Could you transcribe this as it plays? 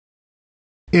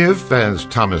If, as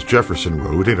Thomas Jefferson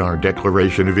wrote in our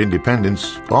Declaration of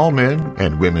Independence, all men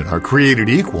and women are created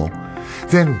equal,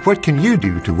 then what can you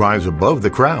do to rise above the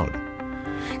crowd?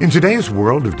 In today's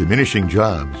world of diminishing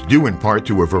jobs, due in part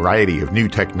to a variety of new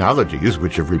technologies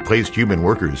which have replaced human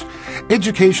workers,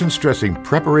 education stressing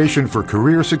preparation for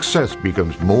career success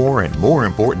becomes more and more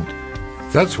important.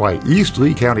 That's why East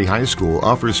Lee County High School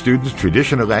offers students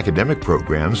traditional academic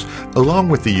programs along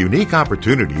with the unique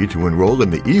opportunity to enroll in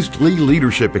the East Lee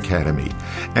Leadership Academy,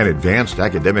 an advanced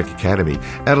academic academy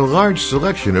at a large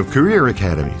selection of career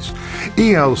academies.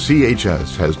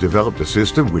 ELCHS has developed a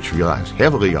system which relies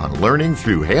heavily on learning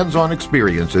through hands-on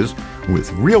experiences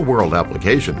with real-world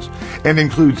applications and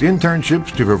includes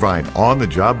internships to provide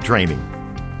on-the-job training.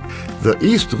 The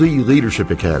East Lee Leadership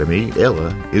Academy,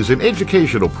 ELA, is an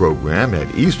educational program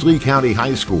at East Lee County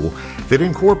High School that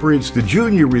incorporates the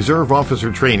Junior Reserve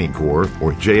Officer Training Corps,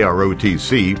 or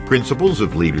JROTC, principles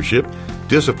of leadership,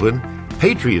 discipline,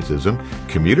 patriotism,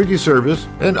 community service,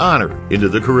 and honor into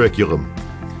the curriculum.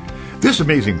 This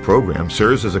amazing program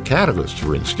serves as a catalyst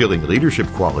for instilling leadership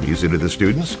qualities into the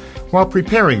students while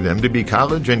preparing them to be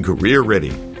college and career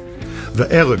ready. The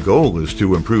ELA goal is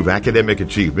to improve academic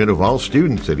achievement of all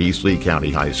students at East Lee County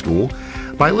High School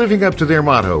by living up to their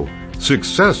motto,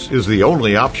 "Success is the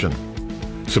only option."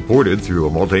 Supported through a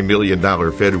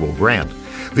multi-million-dollar federal grant,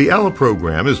 the ELA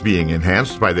program is being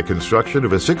enhanced by the construction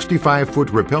of a 65-foot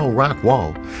rappel rock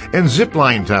wall and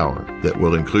zip-line tower that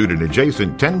will include an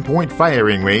adjacent 10-point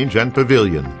firing range and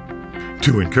pavilion.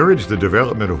 To encourage the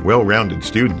development of well-rounded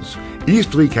students,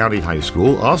 East Lee County High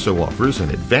School also offers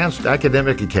an advanced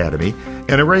academic academy,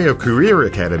 an array of career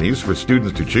academies for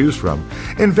students to choose from,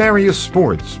 and various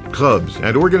sports, clubs,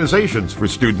 and organizations for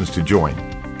students to join.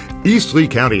 East Lee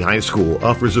County High School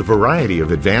offers a variety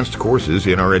of advanced courses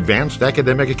in our Advanced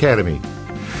Academic Academy.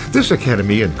 This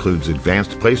academy includes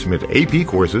advanced placement AP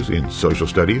courses in social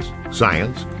studies,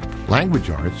 science, language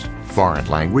arts, foreign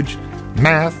language,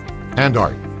 math, and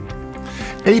art.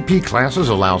 AP classes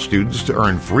allow students to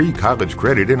earn free college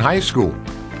credit in high school.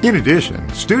 In addition,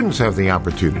 students have the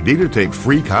opportunity to take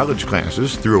free college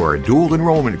classes through our dual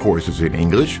enrollment courses in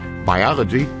English,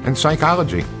 biology, and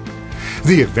psychology.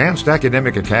 The Advanced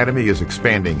Academic Academy is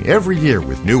expanding every year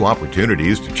with new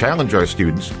opportunities to challenge our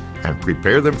students and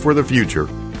prepare them for the future.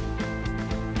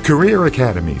 Career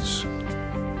Academies.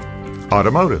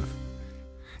 Automotive.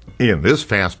 In this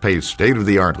fast-paced,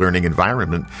 state-of-the-art learning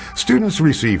environment, students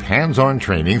receive hands-on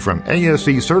training from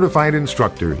ASE-certified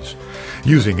instructors.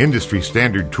 Using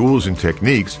industry-standard tools and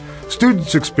techniques,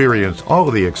 students experience all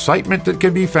of the excitement that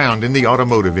can be found in the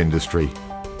automotive industry.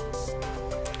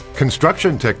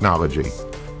 Construction technology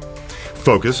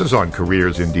focuses on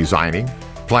careers in designing,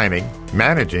 planning,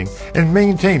 managing, and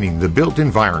maintaining the built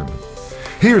environment.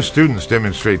 Here, students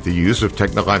demonstrate the use of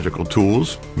technological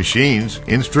tools, machines,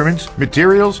 instruments,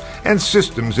 materials, and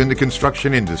systems in the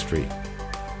construction industry.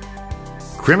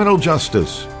 Criminal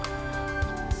justice.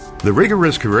 The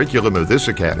rigorous curriculum of this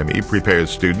academy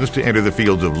prepares students to enter the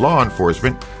fields of law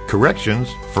enforcement, corrections,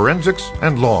 forensics,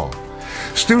 and law.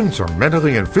 Students are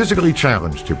mentally and physically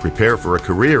challenged to prepare for a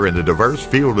career in the diverse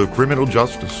field of criminal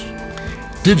justice.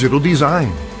 Digital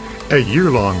design. A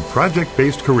year-long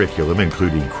project-based curriculum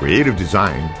including creative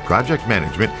design, project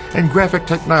management, and graphic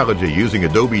technology using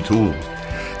Adobe tools.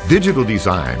 Digital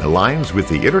design aligns with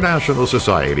the International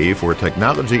Society for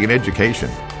Technology in Education,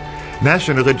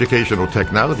 National Educational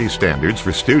Technology Standards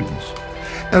for students,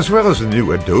 as well as the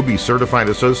new Adobe Certified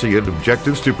Associate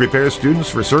objectives to prepare students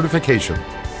for certification.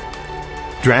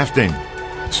 Drafting.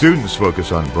 Students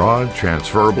focus on broad,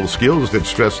 transferable skills that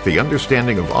stress the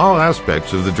understanding of all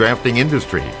aspects of the drafting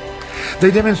industry.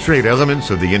 They demonstrate elements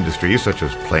of the industry such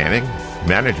as planning,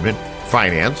 management,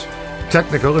 finance,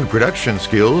 technical and production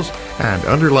skills, and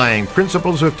underlying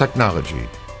principles of technology.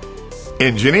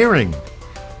 Engineering.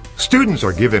 Students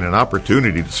are given an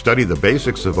opportunity to study the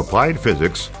basics of applied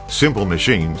physics, simple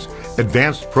machines,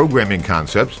 advanced programming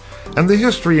concepts, and the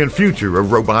history and future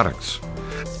of robotics.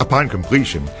 Upon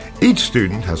completion, each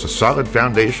student has a solid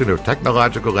foundation of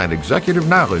technological and executive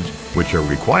knowledge which are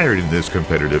required in this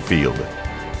competitive field.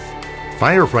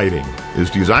 Firefighting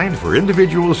is designed for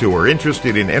individuals who are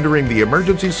interested in entering the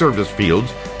emergency service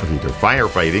fields of either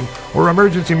firefighting or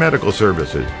emergency medical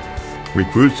services.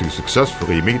 Recruits who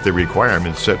successfully meet the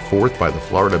requirements set forth by the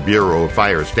Florida Bureau of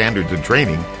Fire Standards and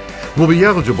Training will be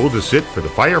eligible to sit for the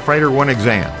Firefighter 1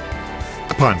 exam.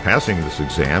 Upon passing this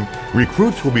exam,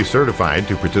 recruits will be certified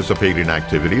to participate in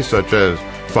activities such as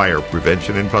fire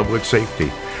prevention and public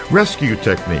safety, rescue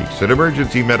techniques, and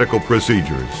emergency medical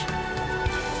procedures.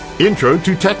 Intro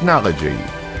to Technology.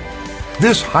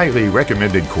 This highly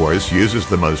recommended course uses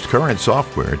the most current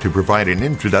software to provide an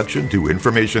introduction to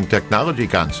information technology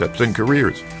concepts and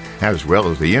careers, as well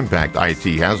as the impact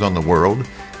IT has on the world,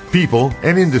 people,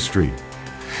 and industry.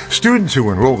 Students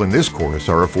who enroll in this course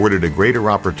are afforded a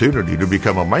greater opportunity to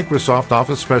become a Microsoft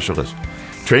Office specialist,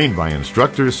 trained by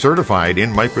instructors certified in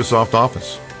Microsoft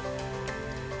Office.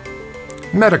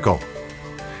 Medical.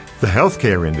 The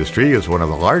healthcare industry is one of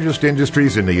the largest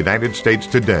industries in the United States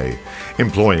today,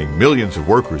 employing millions of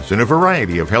workers in a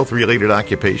variety of health-related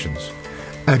occupations.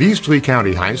 At East Lee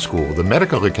County High School, the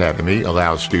Medical Academy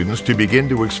allows students to begin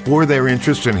to explore their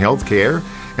interests in healthcare,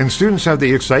 and students have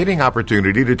the exciting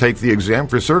opportunity to take the exam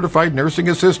for Certified Nursing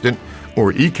Assistant,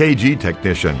 or EKG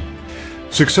Technician.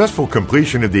 Successful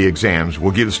completion of the exams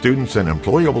will give students an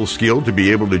employable skill to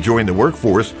be able to join the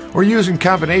workforce or use in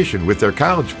combination with their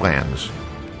college plans.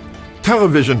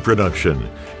 Television production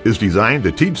is designed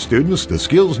to teach students the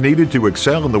skills needed to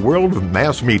excel in the world of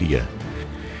mass media.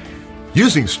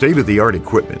 Using state-of-the-art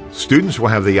equipment, students will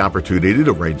have the opportunity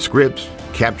to write scripts,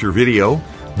 capture video,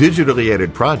 digitally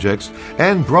edit projects,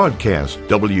 and broadcast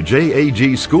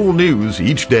WJAG school news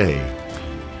each day.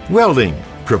 Welding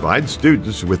provides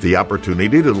students with the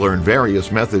opportunity to learn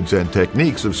various methods and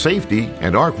techniques of safety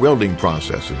and arc welding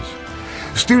processes.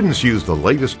 Students use the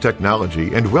latest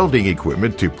technology and welding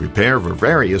equipment to prepare for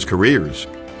various careers.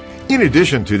 In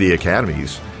addition to the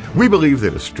academies, we believe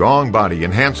that a strong body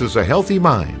enhances a healthy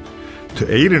mind. To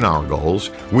aid in our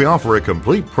goals, we offer a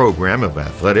complete program of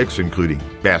athletics including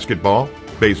basketball,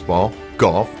 baseball,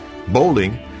 golf,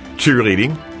 bowling,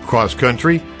 cheerleading,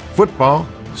 cross-country, football,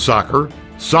 soccer,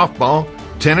 softball,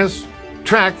 tennis,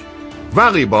 track,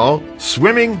 volleyball,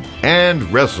 swimming, and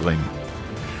wrestling.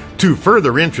 To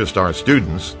further interest our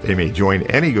students, they may join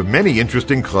any of many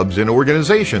interesting clubs and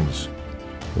organizations.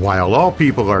 While all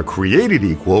people are created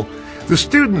equal, the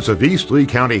students of East Lee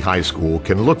County High School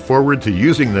can look forward to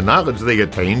using the knowledge they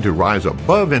attain to rise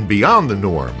above and beyond the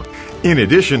norm. In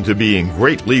addition to being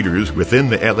great leaders within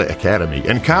the ELA Academy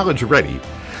and college ready,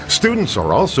 students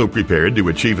are also prepared to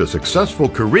achieve a successful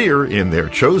career in their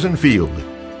chosen field.